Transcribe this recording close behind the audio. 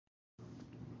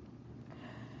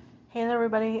Hey there,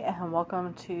 everybody, and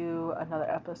welcome to another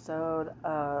episode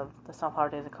of the Sunflower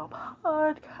Days of Co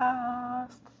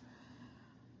podcast.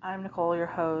 I'm Nicole, your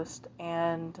host,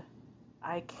 and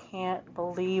I can't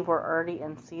believe we're already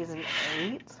in season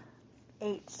 8.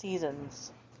 8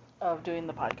 seasons of doing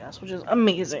the podcast, which is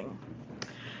amazing.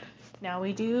 Now,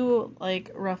 we do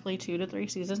like roughly 2 to 3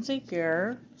 seasons a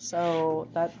year, so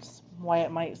that's why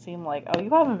it might seem like, oh, you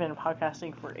haven't been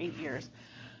podcasting for 8 years.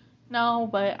 No,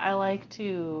 but I like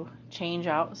to change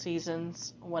out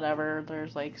seasons whenever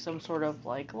there's like some sort of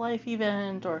like life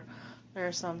event or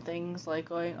there's some things like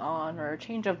going on or a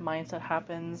change of mindset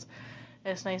happens.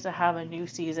 It's nice to have a new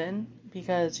season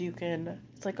because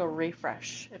it's like a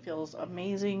refresh. It feels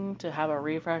amazing to have a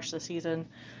refresh this season.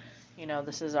 You know,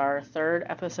 this is our 3rd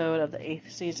episode of the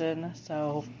 8th season,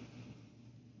 so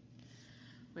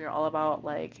we are all about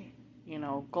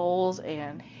goals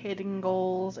and hitting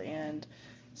goals. And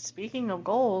speaking of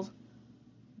goals,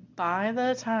 by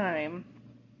the time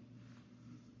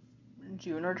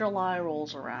June or July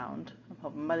rolls around, I'm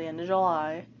hoping by the end of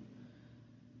July,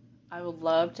 I would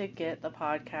love to get the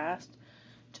podcast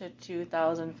to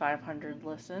 2,500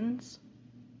 listens.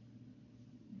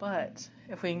 But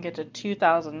if we can get to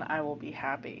 2,000, I will be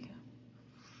happy.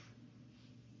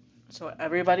 So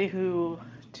everybody who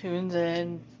tunes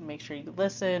in, make sure you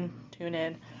listen, tune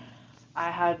in. I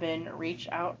have been reached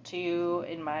out to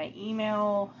in my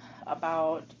email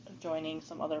about joining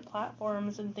some other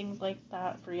platforms and things like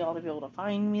that for y'all to be able to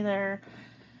find me there.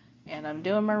 And I'm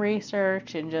doing my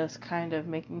research and just kind of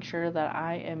making sure that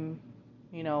I am,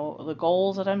 the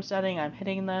goals that I'm setting, I'm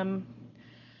hitting them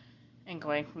and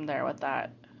going from there with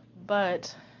that.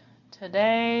 But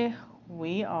today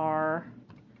we are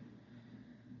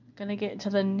going to get into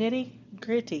the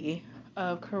nitty-gritty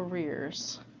of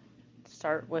careers.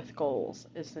 Start with goals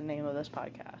is the name of this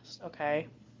podcast, okay?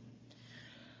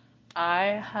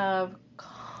 I have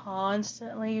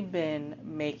constantly been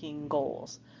making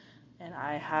goals, and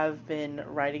I have been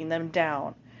writing them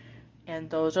down,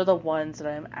 and those are the ones that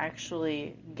I'm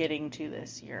actually getting to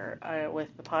this year.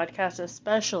 With the podcast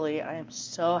especially, I am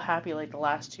so happy. Like, the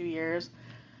last 2 years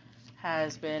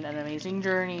has been an amazing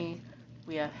journey.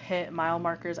 We have hit mile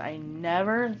markers. I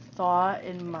never thought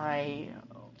in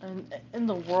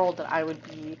the world that I would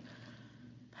be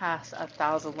past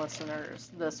 1,000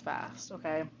 listeners this fast,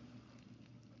 okay?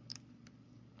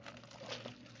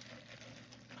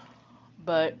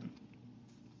 But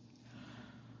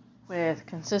with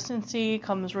consistency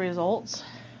comes results,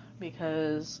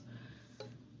 because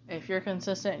if you're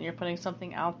consistent and you're putting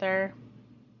something out there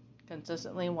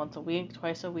consistently once a week,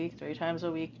 twice a week, 3 times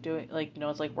a week,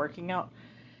 it's like working out.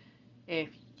 If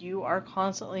you are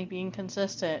constantly being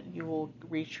consistent, you will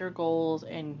reach your goals,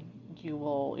 and you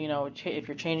will, if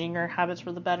you're changing your habits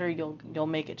for the better, you'll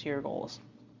make it to your goals.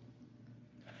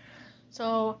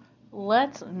 So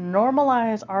let's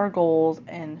normalize our goals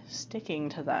and sticking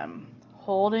to them,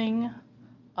 holding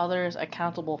others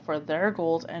accountable for their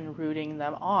goals and rooting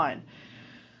them on.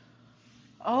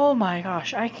 Oh my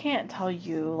gosh, I can't tell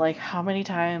you like how many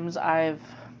times I've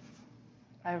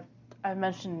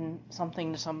mentioned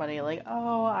something to somebody like,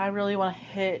 oh, I really want to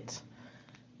hit,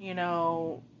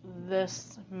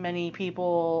 this many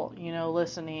people,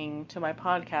 listening to my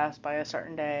podcast by a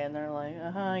certain day, and they're like,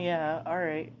 yeah, all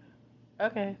right,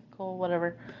 okay, cool,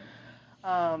 whatever.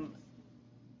 And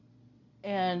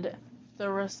the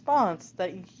response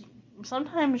that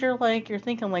sometimes you're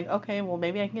thinking like, okay, well,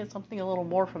 maybe I can get something a little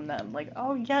more from them. Like,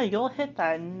 oh yeah, you'll hit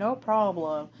that, no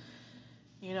problem.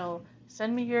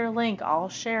 Send me your link, I'll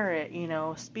share it.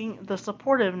 Speaking the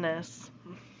supportiveness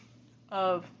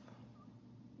of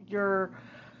your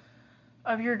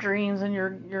dreams and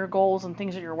your goals and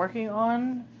things that you're working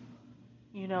on.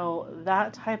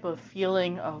 That type of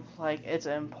feeling of like, it's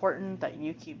important that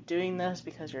you keep doing this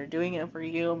because you're doing it for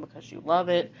you and because you love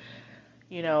it.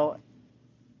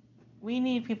 We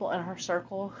need people in our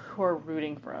circle who are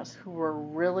rooting for us, who are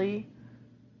really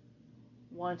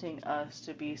wanting us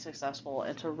to be successful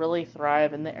and to really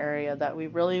thrive in the area that we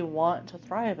really want to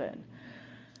thrive in.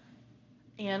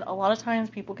 And a lot of times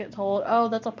people get told, oh,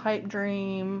 that's a pipe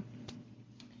dream.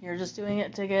 You're just doing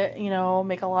it to get,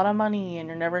 make a lot of money, and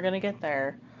you're never going to get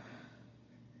there.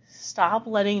 Stop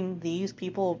letting these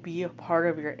people be a part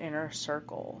of your inner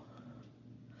circle.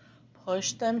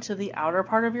 Push them to the outer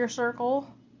part of your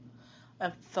circle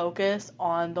and focus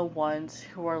on the ones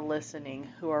who are listening,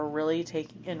 who are really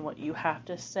taking in what you have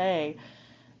to say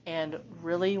and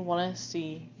really want to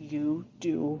see you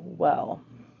do well.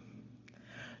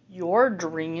 Your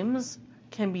dreams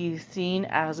can be seen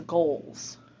as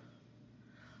goals.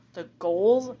 The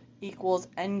goals equals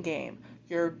endgame.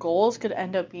 Your goals could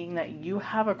end up being that you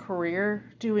have a career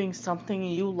doing something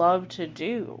you love to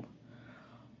do.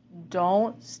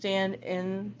 Don't stand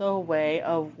in the way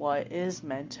of what is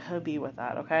meant to be with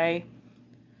that, okay?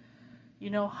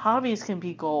 Hobbies can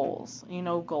be goals.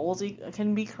 Goals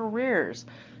can be careers.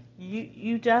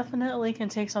 You definitely can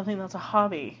take something that's a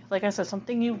hobby. Like I said,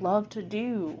 something you love to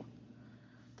do.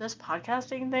 This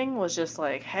podcasting thing was just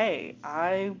like, hey,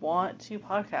 I want to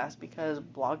podcast because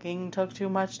blogging took too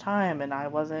much time and I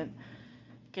wasn't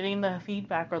getting the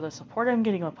feedback or the support I'm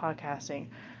getting with podcasting.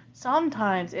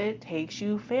 Sometimes it takes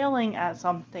you failing at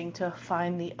something to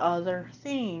find the other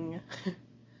thing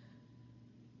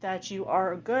that you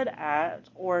are good at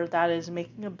or that is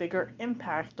making a bigger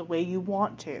impact the way you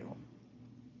want to.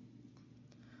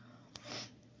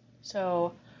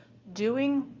 So,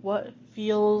 doing what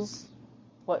fuels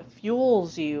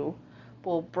you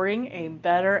will bring a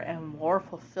better and more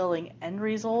fulfilling end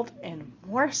result and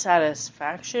more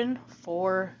satisfaction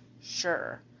for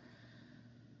sure.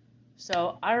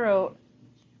 So I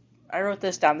wrote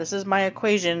this down. This is my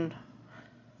equation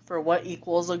for what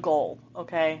equals a goal,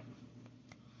 okay?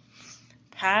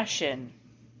 Passion,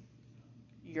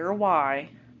 your why,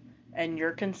 and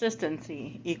your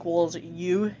consistency equals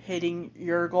you hitting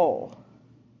your goal.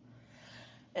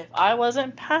 If I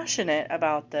wasn't passionate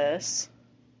about this,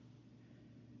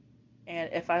 and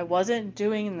if I wasn't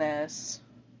doing this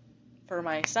for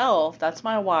myself, that's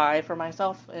my why, for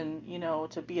myself and,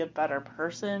 to be a better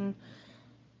person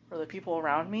for the people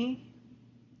around me,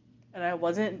 and I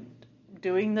wasn't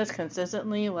doing this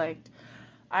consistently, like,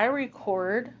 I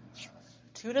record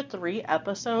 2 to 3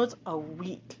 episodes a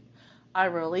week. I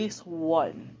release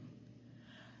one.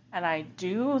 And I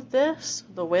do this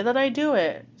the way that I do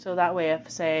it, so that way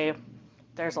if, say,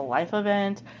 there's a life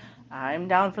event, I'm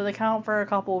down for the count for a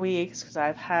couple weeks because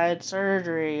I've had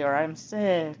surgery or I'm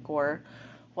sick or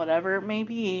whatever it may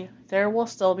be, there will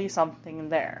still be something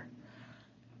there.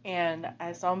 And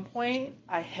at some point,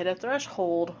 I hit a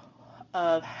threshold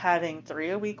of having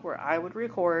 3 a week where I would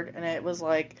record, and it was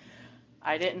like,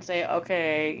 I didn't say,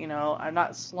 okay, I'm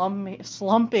not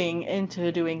slumping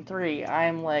into doing 3.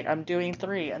 I'm doing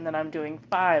 3, and then I'm doing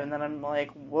 5, and then I'm like,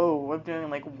 whoa, I'm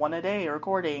doing like 1 a day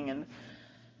recording, and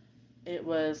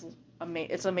it's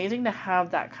amazing to have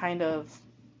that kind of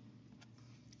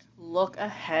look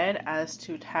ahead as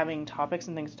to having topics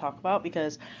and things to talk about,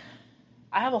 because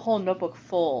I have a whole notebook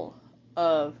full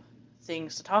of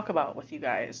things to talk about with you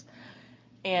guys.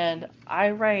 And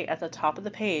I write at the top of the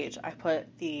page, I put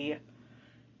a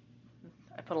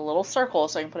little circle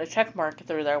so I can put a check mark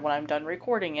through there when I'm done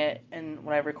recording it, and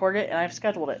when I record it and I've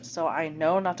scheduled it, so I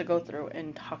know not to go through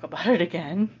and talk about it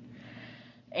again.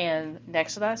 And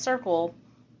next to that circle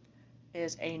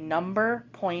is a number,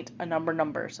 point, a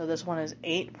number. So this one is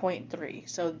 8.3.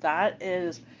 So that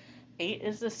is 8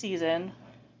 is the season,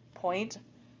 point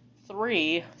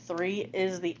 3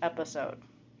 is the episode.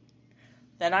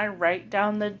 Then I write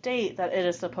down the date that it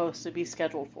is supposed to be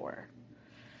scheduled for.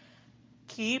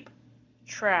 Keep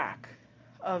track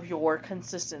of your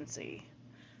consistency,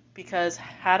 because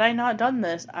had I not done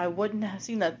this, I wouldn't have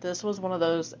seen that this was one of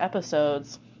those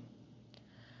episodes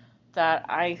that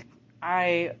I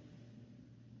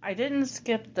didn't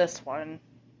skip this one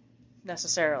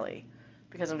necessarily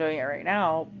because I'm doing it right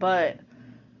now, but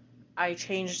I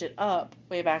changed it up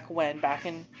way back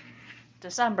in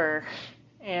December,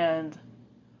 and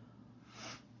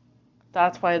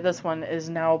that's why this one is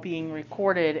now being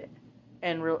recorded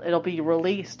and it'll be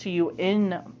released to you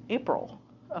in April,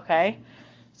 okay?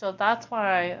 So that's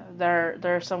why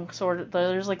there's some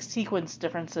there's like sequence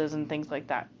differences and things like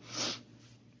that.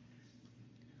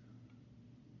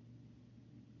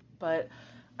 But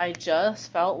I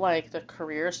just felt like the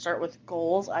career start with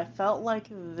goals. I felt like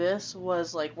this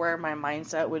was like where my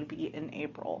mindset would be in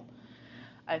April.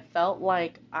 I felt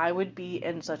like I would be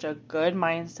in such a good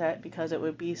mindset because it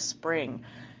would be spring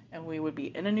and we would be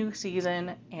in a new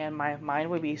season and my mind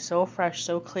would be so fresh,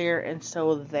 so clear, and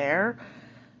so there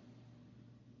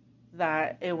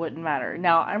that it wouldn't matter.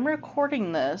 Now, I'm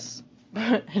recording this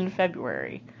in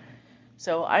February,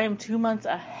 so I am 2 months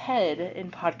ahead in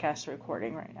podcast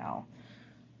recording right now.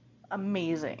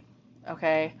 Amazing,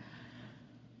 okay?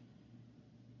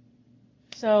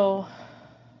 So,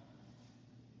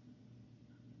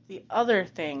 the other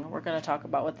thing we're going to talk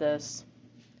about with this,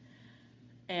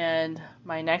 and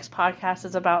my next podcast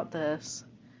is about this,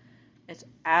 it's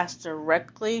ask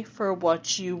directly for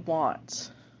what you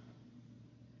want.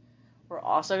 We're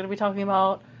also going to be talking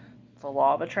about the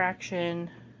law of attraction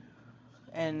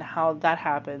and how that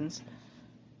happens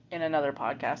in another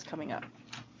podcast coming up.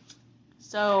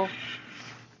 So,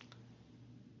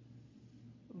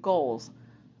 goals.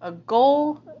 A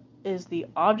goal is the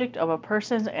object of a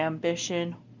person's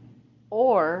ambition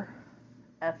or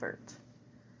effort,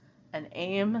 an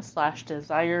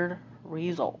aim/desired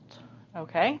result.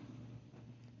 Okay?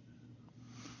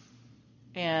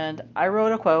 And I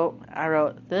wrote a quote. I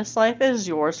wrote, "This life is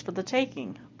yours for the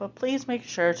taking, but please make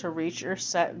sure to reach your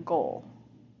set goal.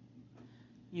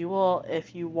 You will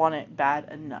if you want it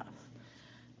bad enough."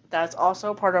 That's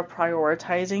also part of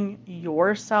prioritizing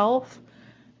yourself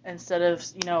instead of,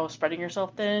 spreading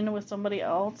yourself thin with somebody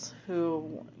else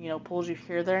who, pulls you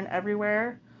here, there, and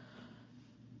everywhere.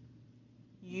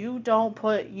 You don't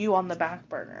put you on the back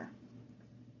burner.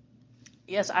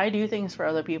 Yes, I do things for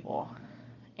other people,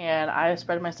 and I've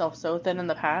spread myself so thin in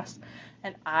the past,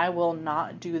 and I will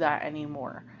not do that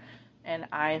anymore. And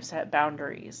I've set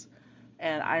boundaries,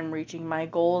 and I'm reaching my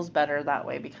goals better that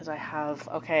way because I have,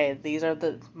 okay,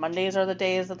 Mondays are the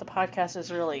days that the podcast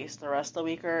is released. The rest of the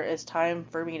week is time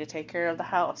for me to take care of the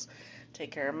house,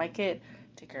 take care of my kid,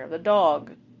 take care of the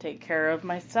dog, take care of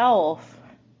myself,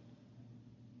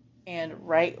 and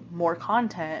write more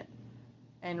content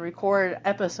and record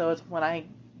episodes when I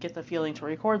get the feeling to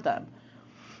record them.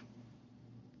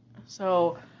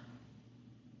 So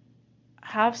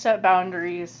have set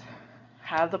boundaries,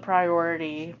 have the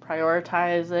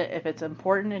prioritize it. If it's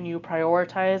important and you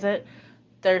prioritize it,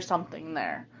 there's something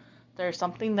there. There's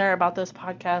something there about this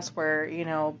podcast where,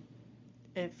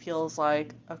 it feels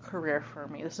like a career for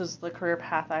me. This is the career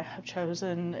path I have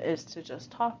chosen, is to just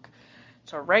talk,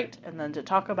 to write, and then to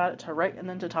talk about it, to write, and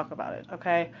then to talk about it,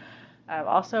 okay? I've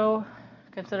also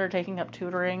considered taking up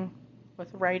tutoring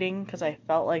with writing because I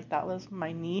felt like that was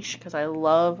my niche, because I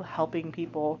love helping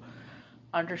people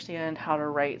understand how to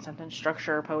write sentence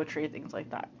structure, poetry, things like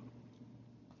that.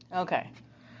 Okay,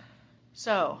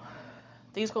 so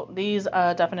these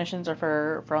definitions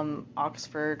are from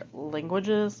Oxford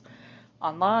Languages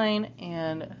Online,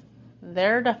 and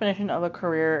their definition of a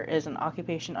career is an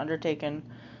occupation undertaken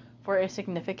for a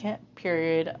significant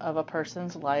period of a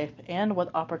person's life and with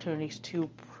opportunities to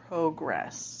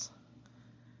progress,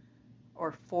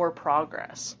 or for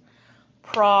progress.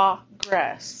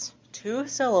 Progress. 2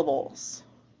 syllables.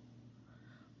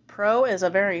 Pro is a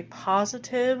very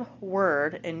positive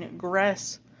word, and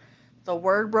gress, the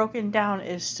word broken down,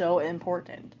 is so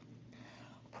important.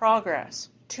 Progress.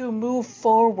 To move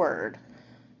forward.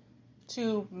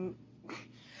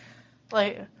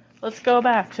 Let's go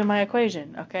back to my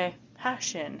equation, okay?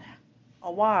 Passion,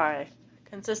 a Y,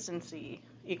 consistency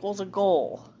equals a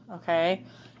goal, okay?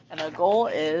 And a goal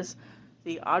is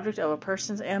the object of a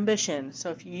person's ambition. So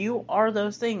if you are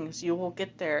those things, you will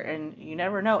get there, and you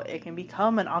never know, it can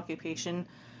become an occupation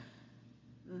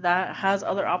that has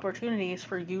other opportunities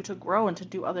for you to grow and to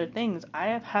do other things. I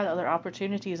have had other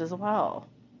opportunities as well.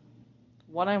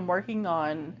 What I'm working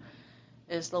on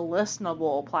is the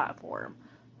Listenable platform,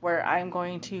 where I'm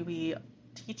going to be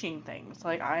teaching things.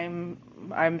 Like,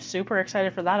 I'm super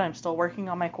excited for that. I'm still working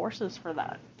on my courses for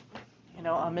that.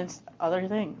 Amidst other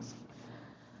things.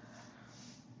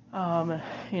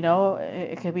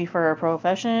 It could be for a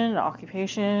profession, an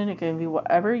occupation. It can be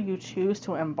whatever you choose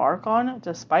to embark on,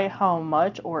 despite how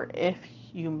much or if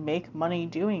you make money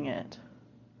doing it.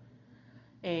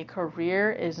 A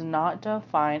career is not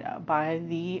defined by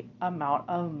the amount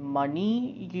of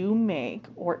money you make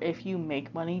or if you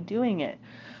make money doing it,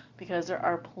 because there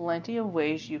are plenty of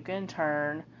ways you can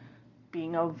turn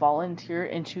being a volunteer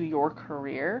into your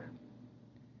career.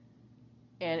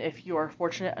 And if you are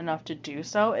fortunate enough to do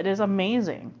so, it is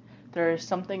amazing. There is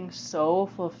something so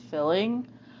fulfilling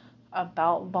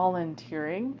about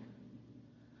volunteering.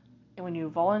 And when you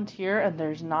volunteer and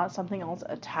there's not something else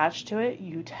attached to it,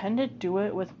 you tend to do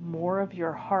it with more of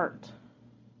your heart.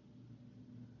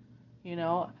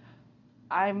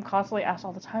 I'm constantly asked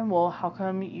all the time, well, how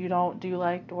come you don't do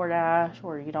like DoorDash,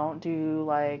 or you don't do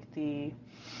like the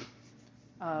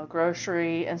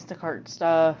grocery Instacart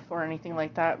stuff or anything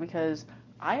like that? Because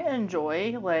I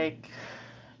enjoy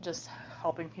just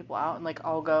helping people out, and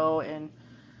I'll go and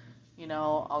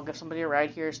I'll give somebody a ride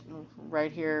here,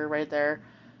 right there.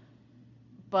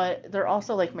 But they're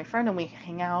also my friend, and we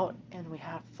hang out and we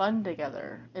have fun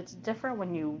together. It's different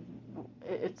when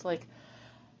it's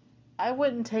I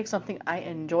wouldn't take something I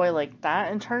enjoy like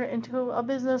that and turn it into a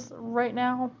business right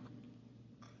now,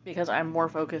 because I'm more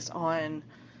focused on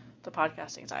the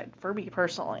podcasting side for me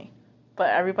personally.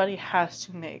 But everybody has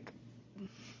to make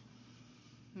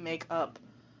up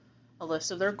a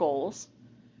list of their goals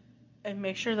and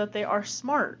make sure that they are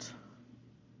SMART.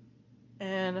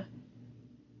 And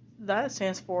that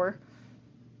stands for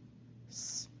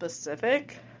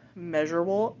specific,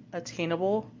 measurable,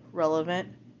 attainable, relevant,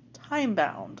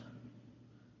 time-bound.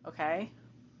 Okay?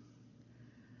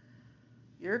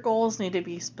 Your goals need to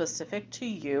be specific to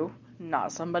you,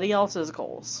 not somebody else's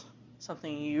goals.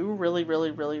 Something you really,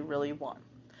 really, really, really want.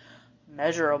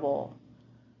 Measurable.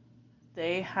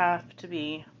 They have to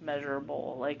be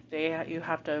measurable. Like you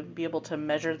have to be able to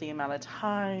measure the amount of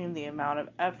time, the amount of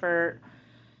effort,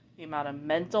 the amount of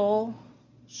mental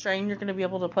strain you're going to be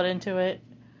able to put into it.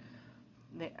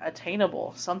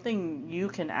 Attainable. Something you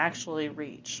can actually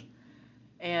reach.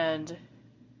 And,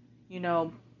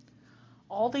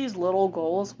 all these little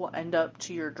goals will end up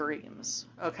to your dreams,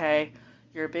 okay?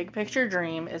 Your big picture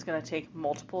dream is going to take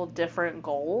multiple different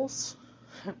goals,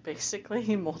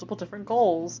 basically multiple different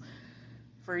goals,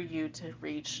 for you to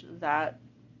reach that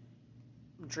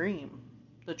dream,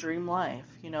 the dream life,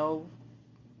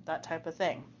 that type of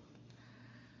thing.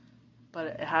 But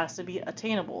it has to be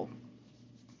attainable,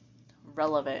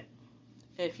 relevant.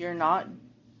 If your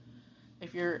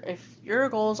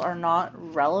goals are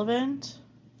not relevant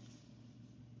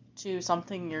to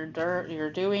something you're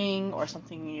doing, or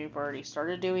something you've already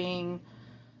started doing,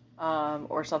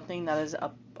 or something that is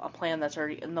a plan that's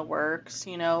already in the works,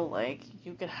 like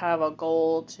you could have a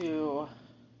goal to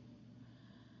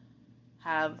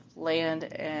have land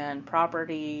and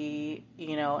property,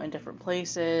 in different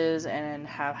places, and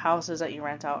have houses that you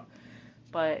rent out.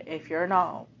 But if you're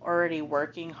not already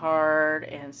working hard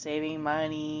and saving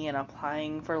money and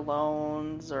applying for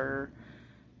loans or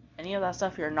any of that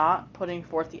stuff, you're not putting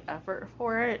forth the effort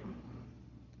for it,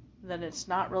 then it's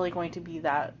not really going to be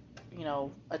that,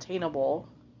 attainable.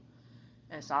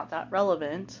 And it's not that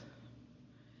relevant.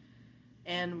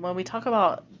 And when we talk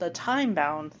about the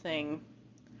time-bound thing,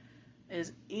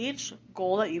 is each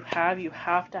goal that you have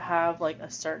to have like a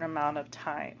certain amount of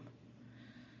time.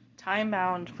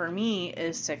 Time-bound for me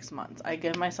is 6 months. I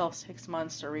give myself 6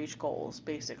 months to reach goals,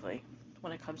 basically,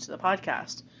 when it comes to the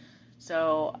podcast.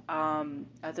 So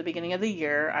at the beginning of the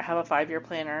year, I have a 5-year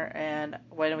planner, and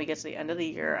when we get to the end of the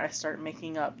year, I start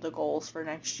making up the goals for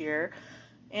next year.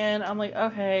 And I'm like,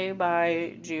 okay,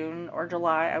 by June or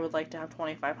July, I would like to have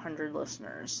 2,500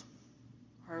 listeners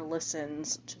or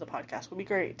listens to the podcast. Would be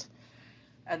great.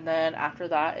 And then after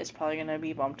that, it's probably going to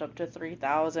be bumped up to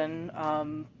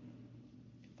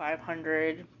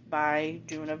 3,500 by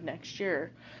June of next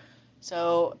year.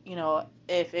 So,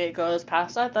 if it goes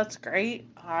past that, that's great.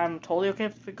 I'm totally okay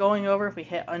if we're going over. If we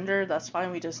hit under, that's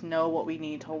fine. We just know what we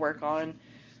need to work on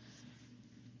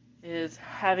is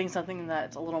having something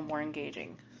that's a little more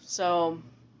engaging. So,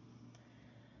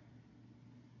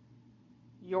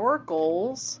 your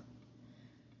goals,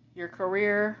 your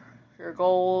career, your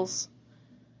goals,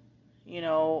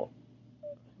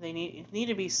 they need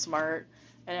to be smart,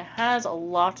 and it has a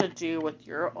lot to do with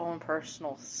your own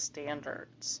personal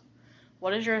standards.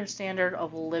 What is your standard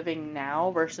of living now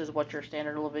versus what your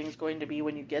standard of living is going to be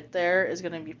when you get there is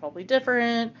going to be probably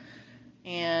different.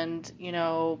 And,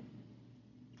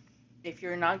 if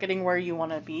you're not getting where you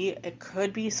want to be, it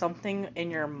could be something in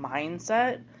your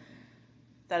mindset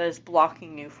that is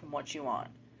blocking you from what you want.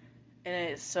 And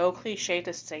it is so cliche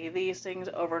to say these things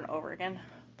over and over again,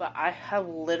 but I have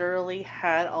literally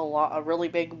had a really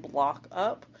big block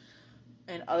up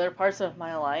in other parts of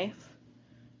my life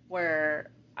where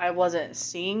I wasn't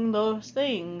seeing those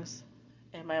things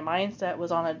and my mindset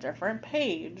was on a different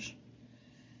page.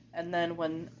 And then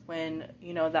when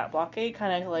that blockade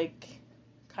kind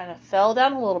of fell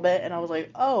down a little bit, and I was like,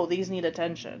 oh, these need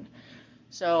attention.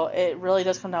 So it really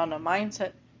does come down to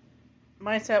mindset,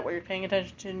 what you're paying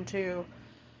attention to,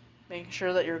 making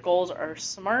sure that your goals are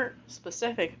smart,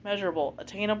 specific, measurable,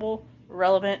 attainable,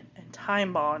 relevant, and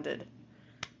time bonded.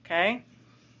 Okay?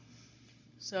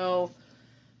 So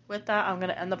with that, I'm going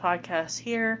to end the podcast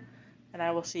here, and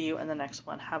I will see you in the next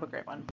one. Have a great one.